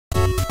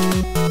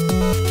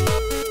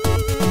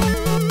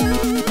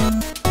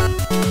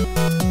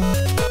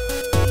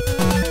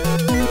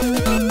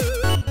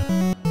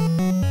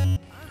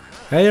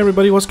Hey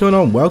everybody, what's going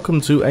on? Welcome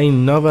to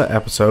another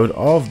episode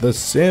of The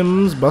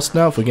Sims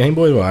Bustin' Out for Game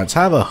Boy Advance.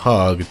 Have a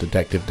hug,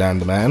 Detective Dan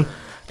the Man.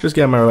 Just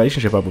getting my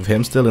relationship up with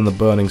him, still in the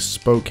burning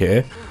spoke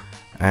here.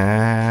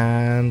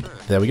 And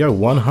there we go,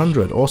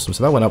 100. Awesome,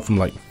 so that went up from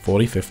like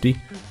 40, 50,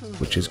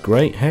 which is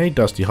great. Hey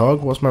Dusty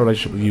Hog, what's my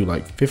relationship with you?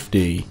 Like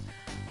 50.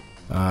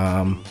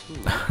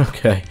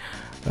 Okay.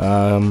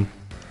 Soon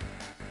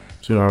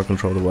I'll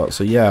control the world.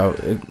 So yeah,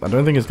 I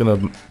don't think it's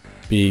gonna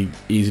be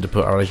easy to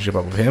put our relationship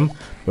up with him,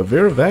 but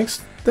Vera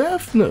Vex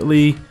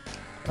definitely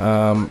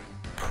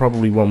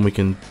probably one we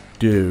can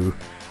do.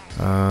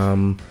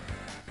 Yeah,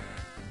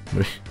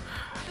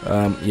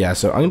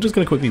 so I'm just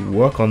gonna quickly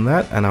work on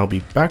that and I'll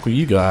be back with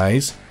you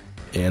guys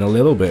in a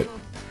little bit.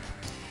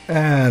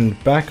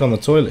 And back on the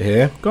toilet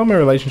here, got my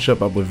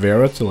relationship up with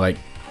Vera to like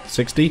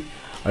 60.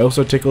 I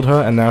also tickled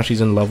her and now she's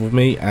in love with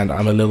me, and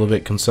I'm a little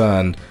bit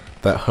concerned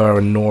that her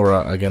and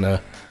Nora are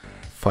gonna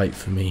fight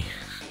for me.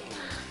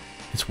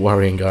 It's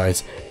worrying,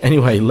 guys.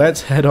 Anyway,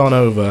 let's head on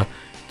over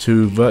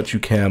to Virtue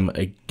Chem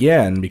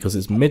again, because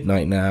it's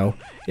midnight now.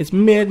 It's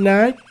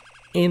midnight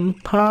in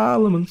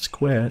Parliament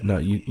Square. No,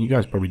 you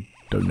guys probably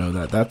don't know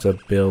that. That's a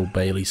Bill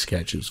Bailey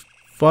sketch. It's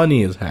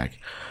funny as heck.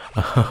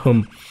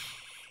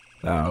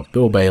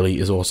 Bill Bailey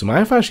is awesome.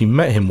 I've actually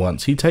met him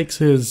once. He takes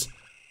his,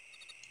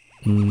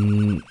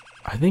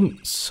 I think,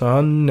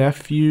 son,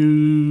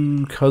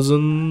 nephew,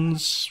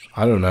 cousins,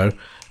 I don't know,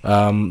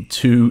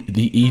 to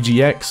the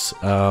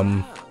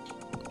EGX,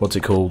 what's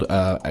it called,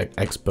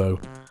 Expo,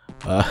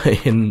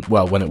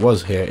 well, when it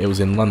was here, it was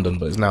in London,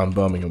 but it's now in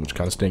Birmingham, which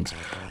kind of stinks.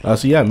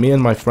 So yeah, me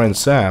and my friend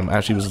Sam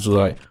actually was just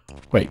like,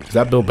 wait, is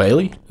that Bill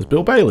Bailey? It's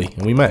Bill Bailey,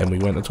 and we met him, we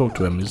went to talk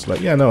to him, he's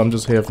like, yeah, no, I'm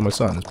just here for my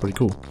son, it's pretty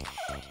cool.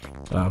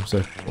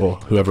 Or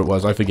whoever it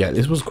was, I forget,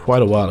 this was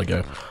quite a while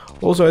ago.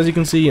 Also, as you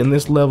can see in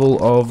this level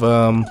of,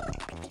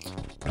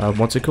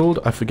 what's it called?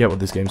 I forget what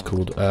this game's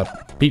called,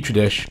 Petri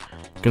Dish.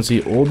 You can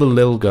see all the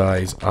little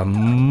guys are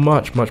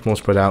much more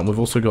spread out, and we've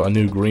also got a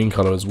new green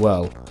color as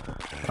well,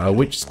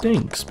 which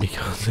stinks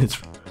because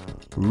it's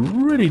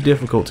really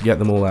difficult to get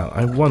them all out.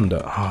 I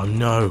wonder, oh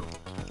no,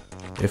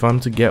 if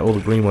I'm to get all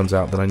the green ones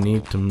out, then I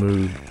need to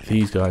move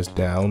these guys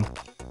down.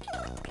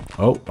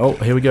 Oh,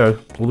 here we go,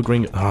 all the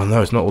green, oh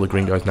no, it's not all the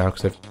green guys now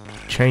because they've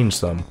changed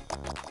some.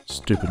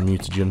 Stupid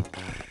mutagen.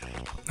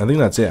 I think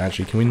that's it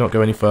actually. Can we not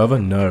go any further?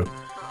 No.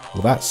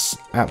 Well, that's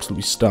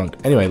absolutely stunk.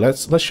 Anyway,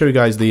 let's show you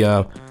guys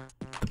the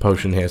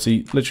potion here. So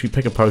you literally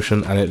pick a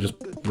potion and it just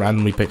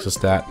randomly picks a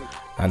stat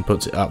and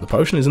puts it up. The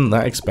potion isn't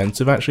that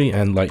expensive actually,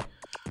 and like,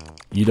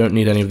 you don't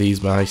need any of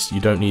these mice,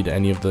 you don't need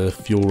any of the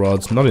fuel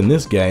rods, not in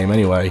this game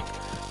anyway.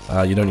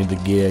 You don't need the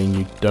gear, and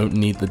you don't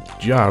need the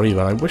jar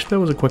either. I wish there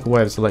was a quicker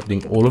way of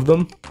selecting all of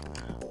them,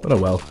 but oh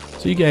well.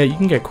 So you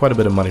can get quite a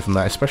bit of money from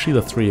that, especially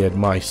the 3-eared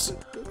mice.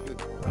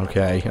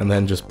 Okay, and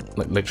then just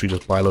like literally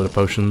just buy a load of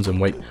potions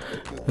and wait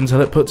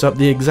until it puts up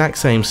the exact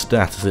same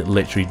stat as it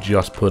literally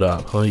just put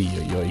up. Oy,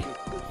 oy, oy.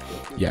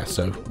 Yeah,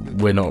 so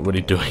we're not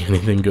really doing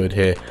anything good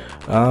here.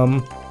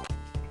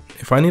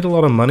 If I need a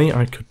lot of money,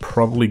 I could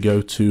probably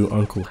go to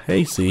Uncle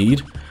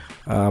Hayseed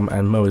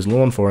and mow his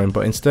lawn for him,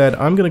 but instead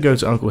I'm going to go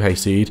to Uncle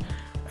Hayseed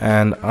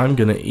and I'm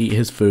going to eat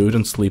his food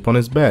and sleep on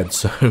his bed.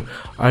 So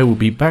I will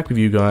be back with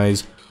you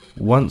guys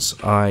once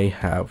I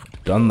have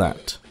done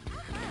that.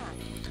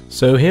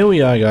 So here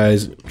we are,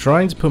 guys,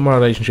 trying to put my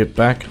relationship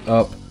back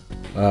up,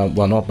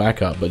 well, not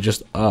back up, but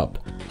just up,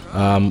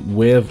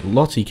 with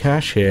Lottie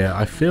Cash here.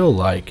 I feel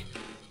like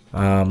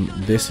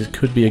this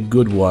could be a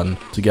good one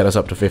to get us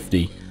up to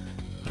 50.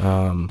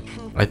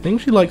 I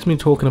think she likes me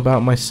talking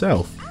about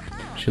myself.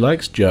 She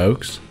likes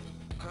jokes.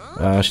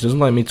 She doesn't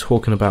like me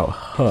talking about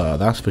her,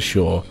 that's for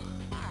sure.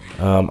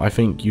 I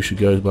think you should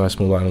go buy a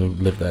small island and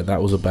live there.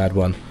 That was a bad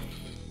one.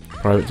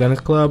 Private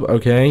dentist club,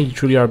 okay, you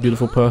truly are a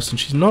beautiful person.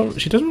 She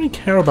doesn't really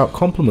care about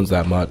compliments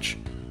that much.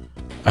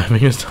 I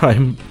mean, it's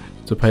time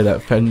to pay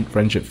that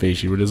friendship fee.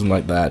 She really doesn't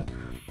like that.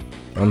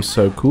 I'm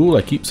so cool,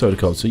 I keep soda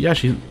cold. So yeah,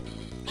 she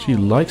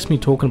likes me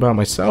talking about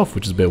myself,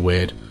 which is a bit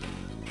weird.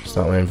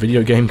 Start my own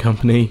video game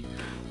company.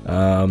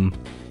 It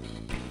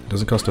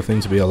doesn't cost a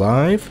thing to be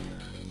alive.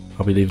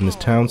 I'll be leaving this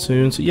town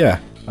soon. So yeah,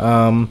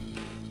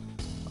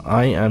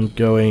 I am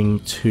going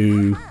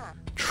to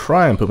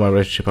try and put my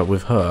relationship up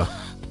with her.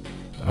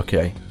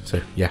 Okay,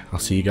 so yeah, I'll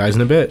see you guys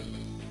in a bit.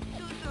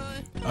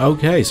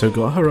 Okay, so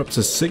got her up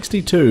to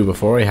 62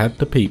 before I had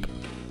to peep.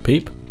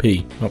 Peep?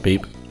 Pee, not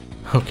peep.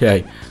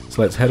 Okay,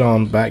 so let's head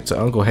on back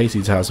to Uncle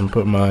Hasey's house and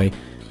put my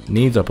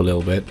needs up a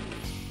little bit.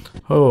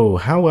 Oh,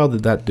 how well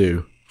did that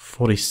do?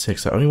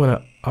 46, I only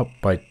went up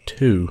by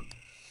 2.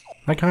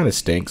 That kind of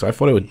stinks. I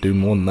thought it would do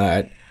more than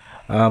that.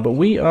 But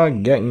we are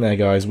getting there,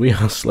 guys. We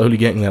are slowly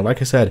getting there. Like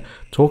I said,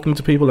 talking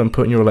to people and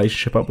putting your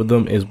relationship up with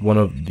them is one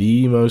of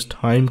the most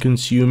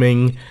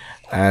time-consuming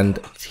and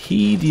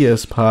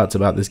tedious parts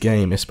about this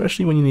game,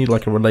 especially when you need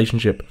like a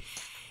relationship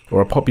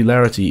or a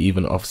popularity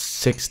even of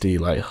 60.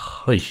 Like,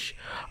 hush.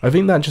 I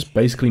think that just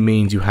basically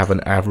means you have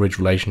an average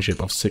relationship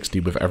of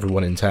 60 with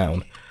everyone in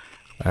town.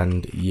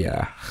 And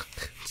yeah,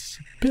 it's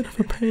a bit of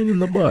a pain in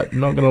the butt,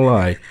 not gonna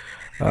lie.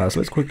 So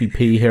let's quickly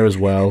pee here as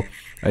well.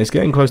 And it's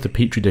getting close to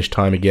Petri dish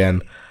time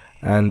again.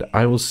 And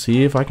I will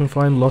see if I can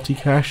find Lottie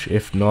Cash.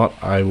 If not,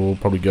 I will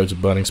probably go to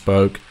Burning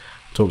Spoke,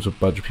 talk to a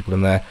bunch of people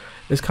in there.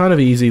 It's kind of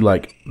easy,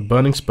 like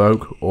Burning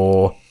Spoke,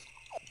 or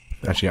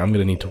actually I'm going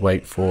to need to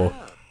wait for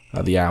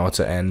the hour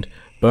to end.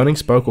 Burning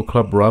Spoke or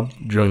Club Rub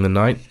during the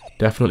night,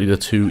 definitely the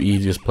two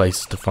easiest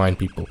places to find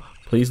people.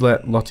 Please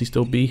let Lottie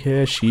still be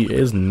here. She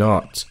is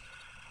not.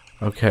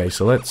 Okay,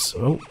 so let's...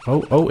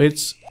 Oh,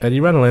 it's Eddie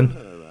Renalyn.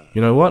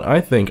 You know what?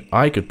 I think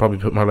I could probably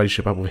put my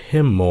relationship up with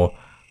him more.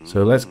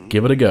 So let's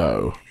give it a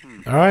go.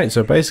 Alright,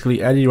 so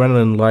basically Eddie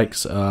Renalyn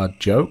likes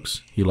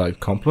jokes. He likes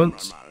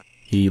compliments.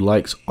 He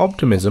likes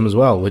optimism as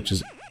well, which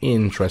is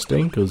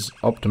interesting, because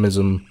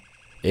optimism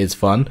is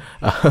fun.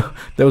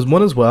 There was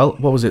one as well.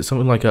 What was it?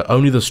 Something like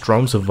only the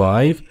strong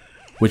survive,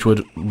 which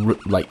would,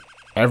 like,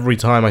 every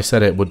time I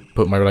said it would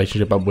put my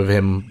relationship up with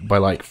him by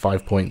like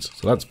 5 points.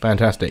 So that's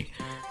fantastic.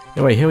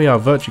 Anyway, here we are,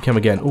 Virtue Chem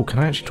again. Oh, can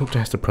I actually talk to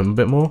Hester Prim a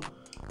bit more?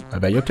 I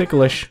bet you're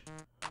ticklish.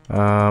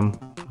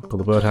 Pull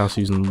the birdhouse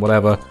using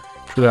whatever.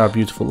 Truly our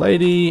beautiful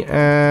lady,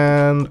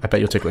 and I bet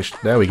you're ticklish.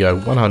 There we go,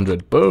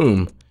 100.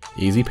 Boom!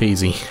 Easy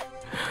peasy.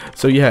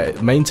 So yeah,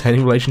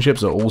 maintaining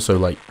relationships are also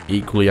like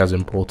equally as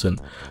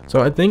important.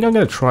 So I think I'm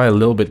going to try a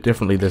little bit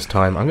differently this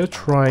time. I'm going to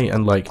try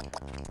and like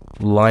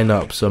line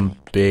up some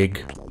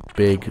big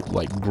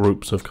like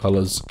groups of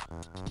colors.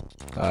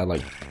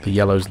 Like the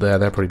yellows there,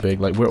 they're pretty big.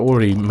 Like we're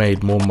already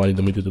made more money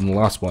than we did in the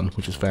last one,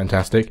 which is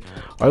fantastic.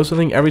 I also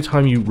think every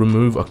time you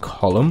remove a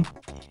column,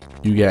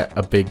 you get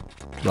a big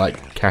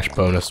like cash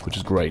bonus, which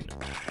is great.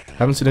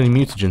 Haven't seen any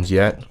mutagens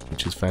yet,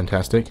 which is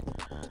fantastic.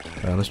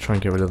 Let's try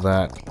and get rid of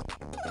that.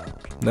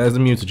 There's the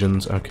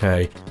mutagens.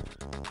 Okay,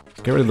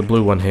 let's get rid of the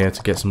blue one here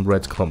to get some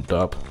reds clumped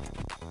up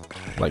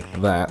like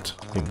that.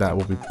 I think that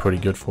will be pretty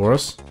good for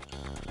us.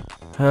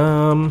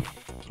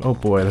 Oh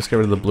boy, let's get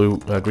rid of the blue,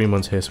 green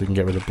ones here so we can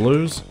get rid of the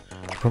blues.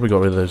 Probably got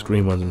rid of those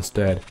green ones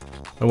instead.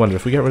 I wonder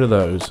if we get rid of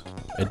those,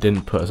 it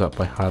didn't put us up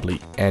by hardly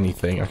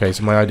anything. Okay,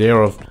 so my idea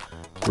of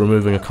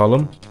removing a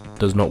column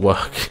does not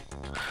work.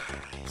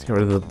 Let's get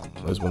rid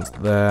of those ones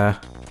there.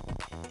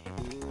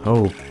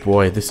 Oh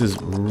boy, this is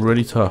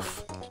really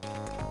tough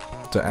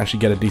to actually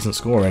get a decent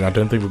score in. I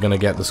don't think we're going to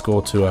get the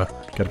score to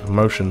get a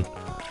promotion.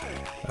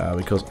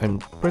 Because I'm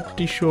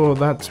pretty sure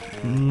that's...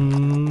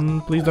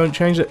 please don't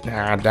change it.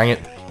 Ah, dang it.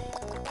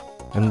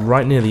 And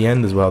right near the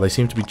end as well, they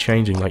seem to be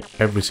changing like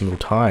every single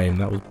time.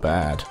 That was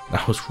bad.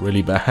 That was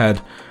really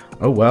bad.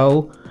 Oh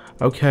well.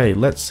 Okay,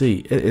 let's see.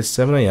 It is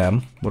 7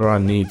 AM. What are our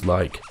needs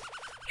like?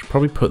 Should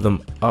probably put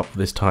them up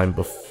this time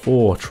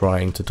before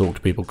trying to talk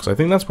to people, because I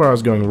think that's where I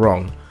was going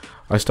wrong.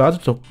 I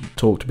started to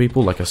talk to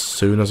people like as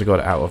soon as I got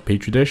out of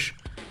Petri dish,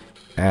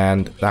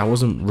 and that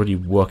wasn't really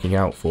working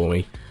out for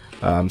me.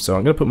 So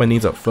I'm going to put my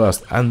needs up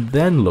first, and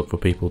then look for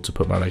people to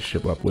put my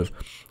relationship up with.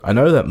 I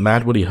know that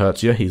Mad Woody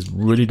hurts you. He's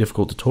really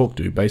difficult to talk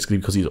to, basically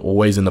because he's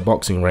always in the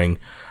boxing ring.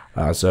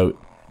 So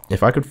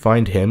if I could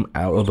find him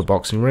out of the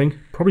boxing ring,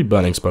 probably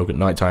Burning Spoke at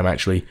night time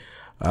actually,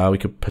 we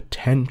could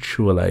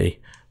potentially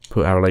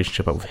put our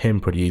relationship up with him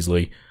pretty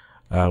easily.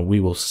 We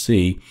will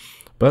see.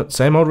 But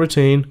same old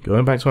routine,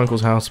 going back to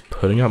Uncle's house,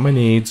 putting up my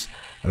needs,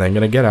 and then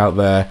going to get out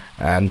there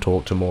and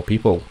talk to more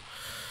people.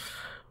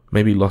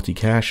 Maybe Lottie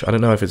Cash. I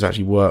don't know if it's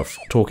actually worth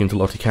talking to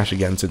Lottie Cash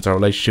again, since our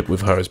relationship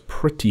with her is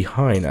pretty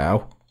high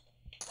now.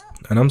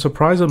 And I'm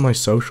surprised that my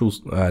social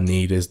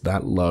need is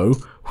that low,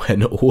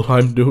 when all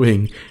I'm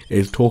doing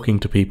is talking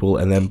to people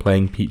and then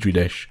playing Petri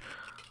dish.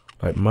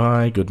 Like,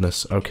 my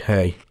goodness,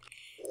 okay.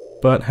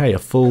 But hey, a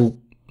full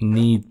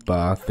need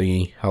bar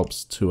thingy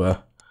helps to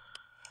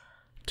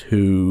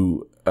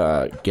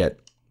get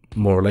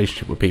more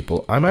relationship with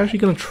people. I'm actually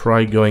going to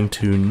try going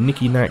to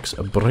Nicky Nack's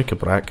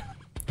Bric-a-Brac,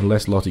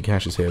 unless Lottie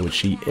Cash is here, which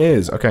she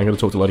is. Okay, I'm going to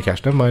talk to Lottie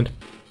Cash, never mind.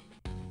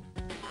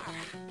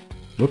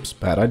 Whoops,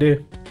 bad idea.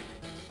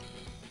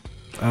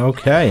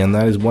 Okay, and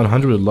that is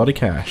 100 with Lottie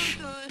Cash.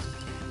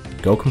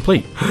 Goal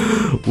complete.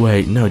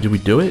 Wait, no, did we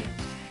do it?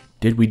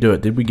 Did we do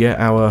it? Did we get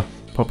our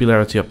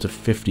popularity up to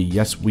 50?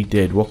 Yes, we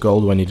did. What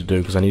goal do I need to do?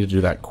 Because I need to do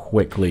that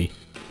quickly.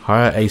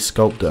 Hire a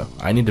sculptor.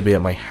 I need to be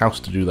at my house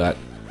to do that.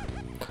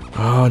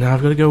 Oh, now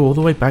I've got to go all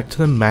the way back to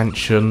the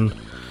mansion.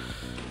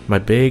 My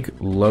big,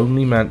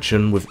 lonely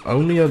mansion with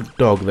only a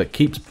dog that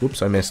keeps...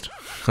 Whoops, I missed.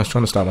 I was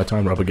trying to start my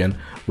timer up again.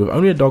 With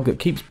only a dog that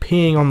keeps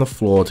peeing on the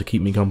floor to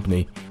keep me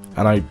company.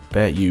 And I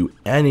bet you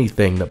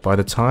anything that by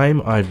the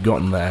time I've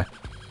gotten there,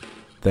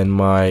 then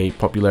my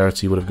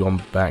popularity would have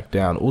gone back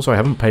down. Also, I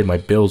haven't paid my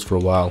bills for a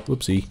while.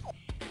 Whoopsie.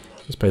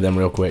 Let's pay them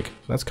real quick.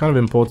 That's kind of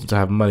important to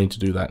have money to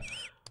do that.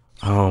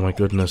 Oh my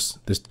goodness.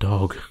 This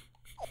dog.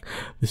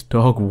 This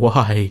dog,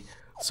 why?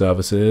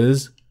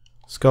 Services.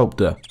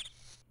 Sculptor.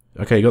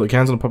 Okay, you got the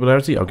cans on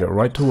popularity? I'll get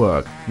right to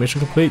work. Mission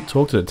complete.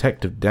 Talk to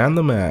Detective Dan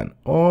the Man.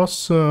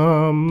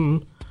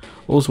 Awesome.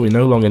 Also, we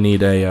no longer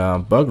need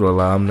a burglar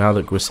alarm now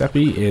that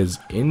Giuseppe is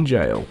in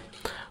jail.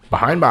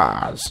 Behind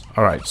bars.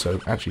 Alright, so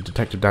actually,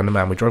 Detective Dan the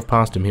Man, we drove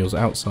past him. He was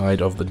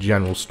outside of the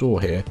general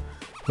store here.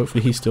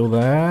 Hopefully he's still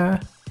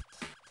there.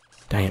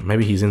 Dang it,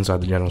 maybe he's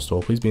inside the general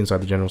store. Please be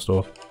inside the general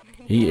store.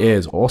 He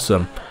is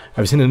awesome.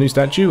 Have you seen the new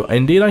statue?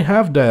 Indeed I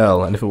have,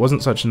 Dale. And if it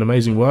wasn't such an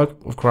amazing work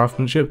of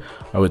craftsmanship,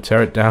 I would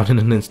tear it down in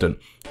an instant.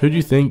 Who do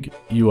you think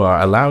you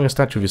are, allowing a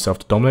statue of yourself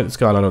to dominate the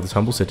skyline of this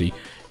humble city?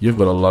 You've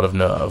got a lot of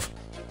nerve.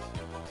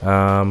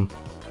 No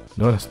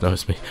one has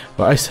noticed me.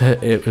 But I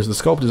said it was the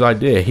sculptor's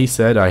idea. He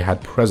said I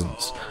had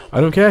presence. I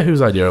don't care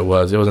whose idea it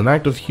was. It was an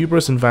act of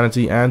hubris and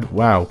vanity, and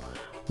wow,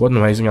 what an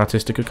amazing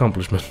artistic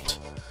accomplishment.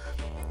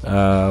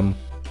 Okay,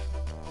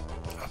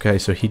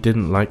 so he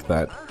didn't like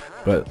that,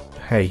 but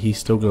hey, he's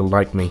still gonna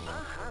like me.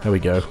 There we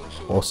go.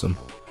 Awesome.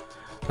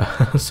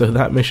 So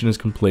that mission is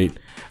complete,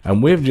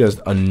 and we've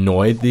just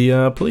annoyed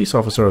the police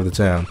officer of the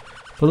town.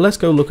 But let's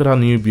go look at our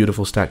new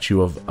beautiful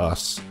statue of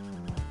us.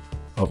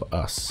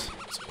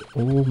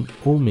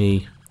 All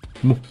me.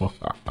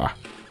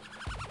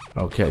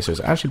 Okay, so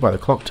it's actually by the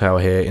clock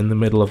tower here in the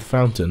middle of the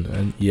fountain,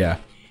 and yeah,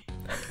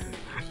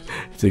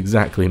 it's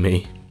exactly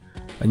me.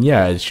 And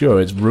yeah,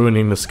 sure, it's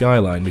ruining the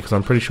skyline because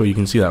I'm pretty sure you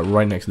can see that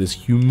right next to this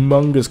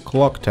humongous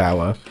clock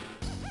tower.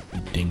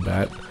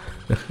 Dingbat.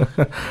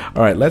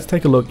 Alright, let's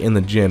take a look in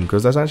the gym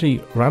because that's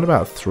actually around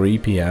about 3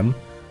 PM.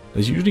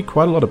 There's usually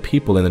quite a lot of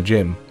people in the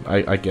gym,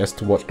 I guess,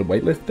 to watch the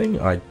weightlifting.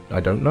 I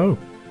don't know.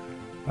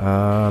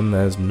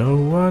 There's no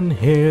one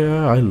here,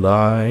 I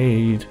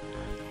lied.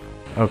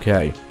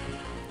 Okay.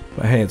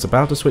 But hey, it's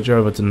about to switch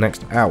over to the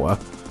next hour.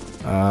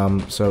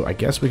 So I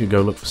guess we could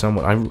go look for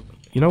someone.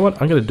 You know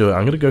what? I'm gonna do it.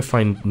 I'm gonna go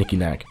find Nicky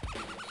Knack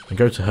and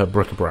go to her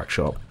bric-a-brac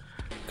shop.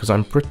 Because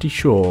I'm pretty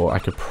sure I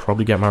could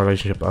probably get my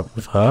relationship up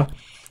with her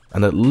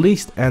and at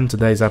least end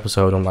today's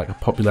episode on like a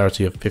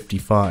popularity of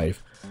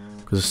 55.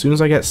 Because as soon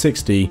as I get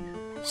 60,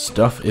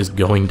 stuff is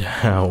going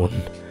down.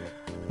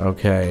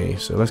 Okay,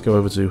 so let's go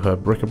over to her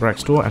bric-a-brac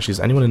store. Actually, is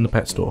anyone in the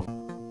pet store?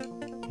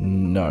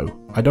 No.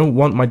 I don't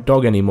want my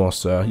dog anymore,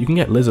 sir. You can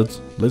get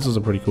lizards. Lizards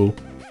are pretty cool.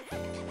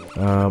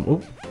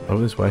 Oh,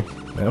 over this way.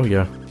 There we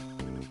go.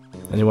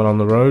 Anyone on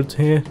the roads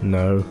here?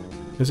 No.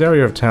 This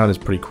area of town is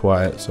pretty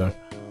quiet, so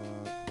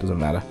doesn't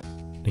matter.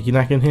 Nicky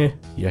Knack in here?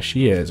 Yes,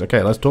 she is.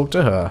 Okay, let's talk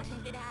to her.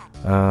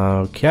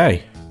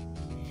 Okay.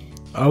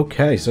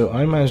 Okay, so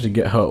I managed to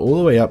get her all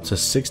the way up to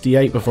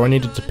 68 before I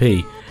needed to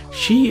pee.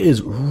 She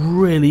is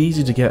really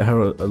easy to get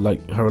her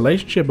her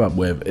relationship up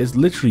with. It's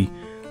literally,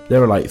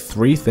 there are like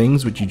 3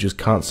 things which you just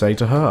can't say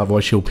to her,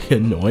 otherwise she'll be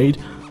annoyed.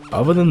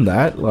 Other than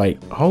that, like,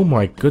 oh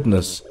my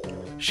goodness,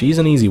 she's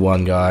an easy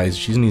one, guys.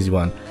 She's an easy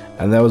one.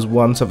 And there was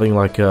one something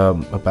like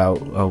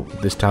about, oh,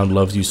 this town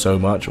loves you so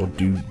much, or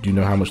do you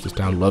know how much this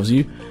town loves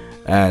you?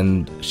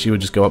 And she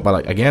would just go up by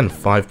like, again,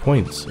 5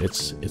 points.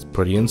 It's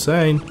pretty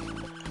insane.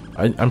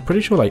 I'm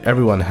pretty sure like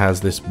everyone has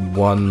this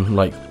one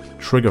like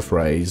trigger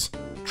phrase.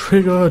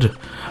 Triggered,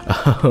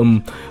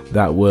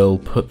 that will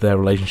put their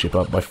relationship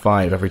up by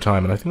 5 every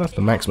time, and I think that's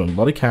the maximum.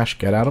 Lolly Cash,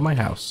 get out of my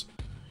house.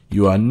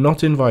 You are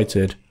not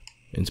invited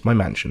into my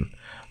mansion.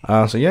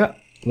 So yeah,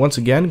 once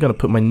again, gonna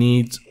put my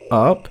needs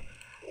up,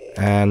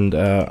 and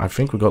I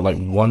think we've got like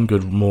one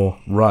good more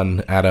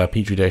run at a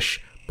Petri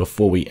dish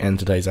before we end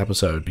today's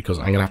episode, because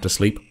I'm gonna have to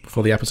sleep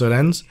before the episode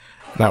ends.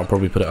 That will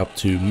probably put it up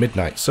to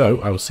midnight, so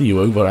I will see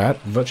you over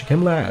at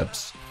Virtuchem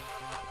Labs.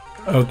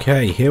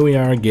 Okay, here we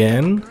are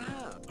again.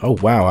 Oh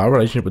wow, our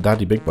relationship with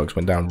Daddy Big Bucks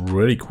went down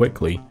really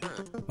quickly.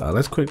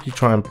 Let's quickly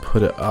try and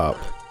put it up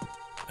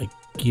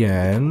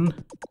again.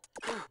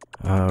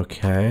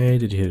 Okay,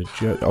 did you hear a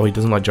joke? Oh, he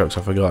doesn't like jokes,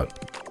 I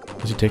forgot.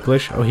 Is he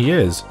ticklish? Oh, he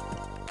is.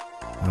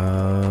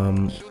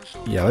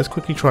 Yeah, let's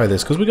quickly try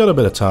this, because we got a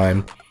bit of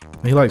time.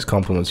 He likes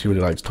compliments, he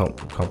really likes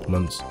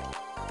compliments.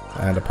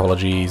 And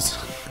apologies.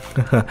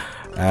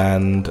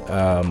 And,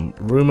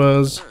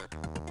 rumors.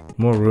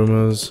 More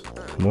rumors.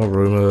 More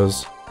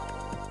rumors.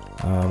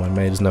 My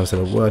maid has never said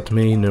a word to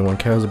me, no one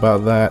cares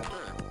about that.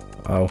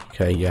 Oh,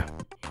 okay, yeah.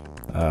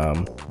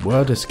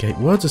 Words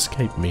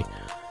escape me.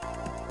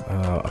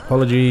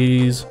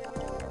 Apologies.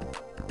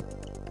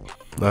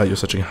 You're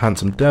such a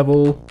handsome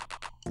devil.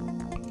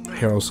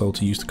 Hero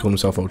Salty used to call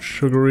himself Old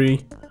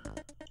Sugary.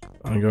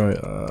 I'm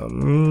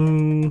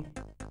going,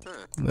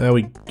 there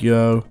we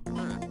go.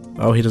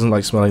 Oh, he doesn't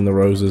like smelling the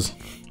roses.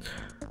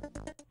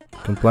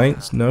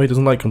 Complaints? No, he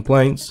doesn't like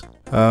complaints.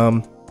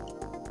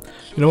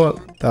 You know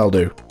what? That'll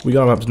do. We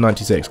got him up to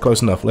 96.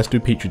 Close enough. Let's do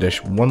Petri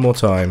Dish one more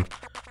time.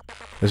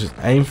 Let's just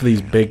aim for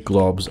these big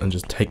globs and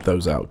just take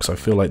those out, because I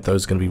feel like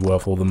those are going to be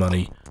worth all the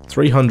money.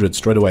 300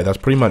 straight away. That's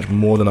pretty much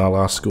more than our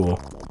last score.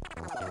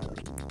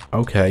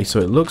 Okay, so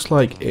it looks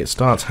like it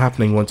starts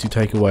happening once you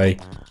take away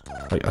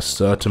like a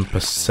certain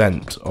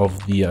percent of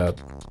the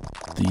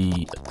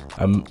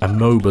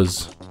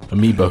amiibos.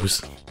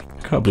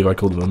 I can't believe I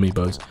called them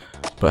amiibos.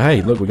 But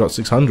hey, look, we got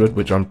 600,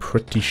 which I'm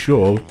pretty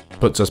sure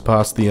puts us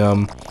past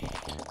the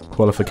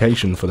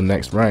qualification for the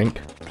next rank,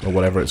 or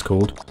whatever it's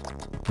called.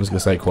 I was going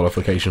to say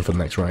qualification for the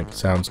next rank.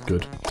 Sounds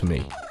good to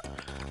me.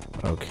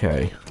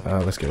 Okay,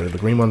 let's get rid of the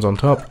green ones on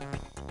top.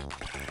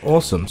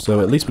 Awesome,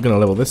 so at least we're going to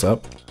level this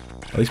up.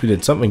 At least we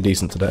did something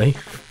decent today.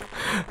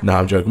 Nah,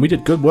 I'm joking. We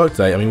did good work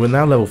today. I mean, we're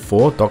now level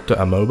 4, Dr.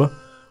 Amoeba,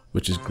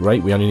 which is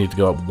great. We only need to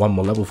go up one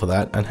more level for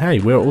that. And hey,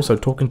 we're also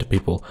talking to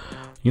people.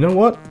 you know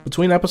what?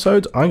 Between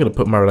episodes, I'm going to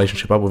put my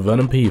relationship up with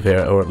Vernon Peeve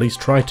here, or at least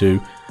try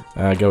to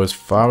go as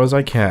far as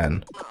I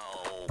can.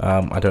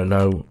 I don't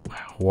know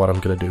what I'm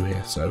going to do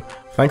here, so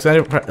thanks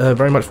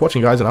very much for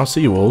watching, guys, and I'll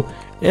see you all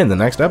in the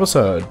next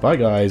episode. Bye,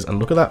 guys, and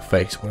look at that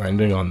face. We're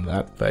ending on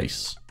that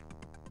face.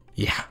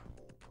 Yeah.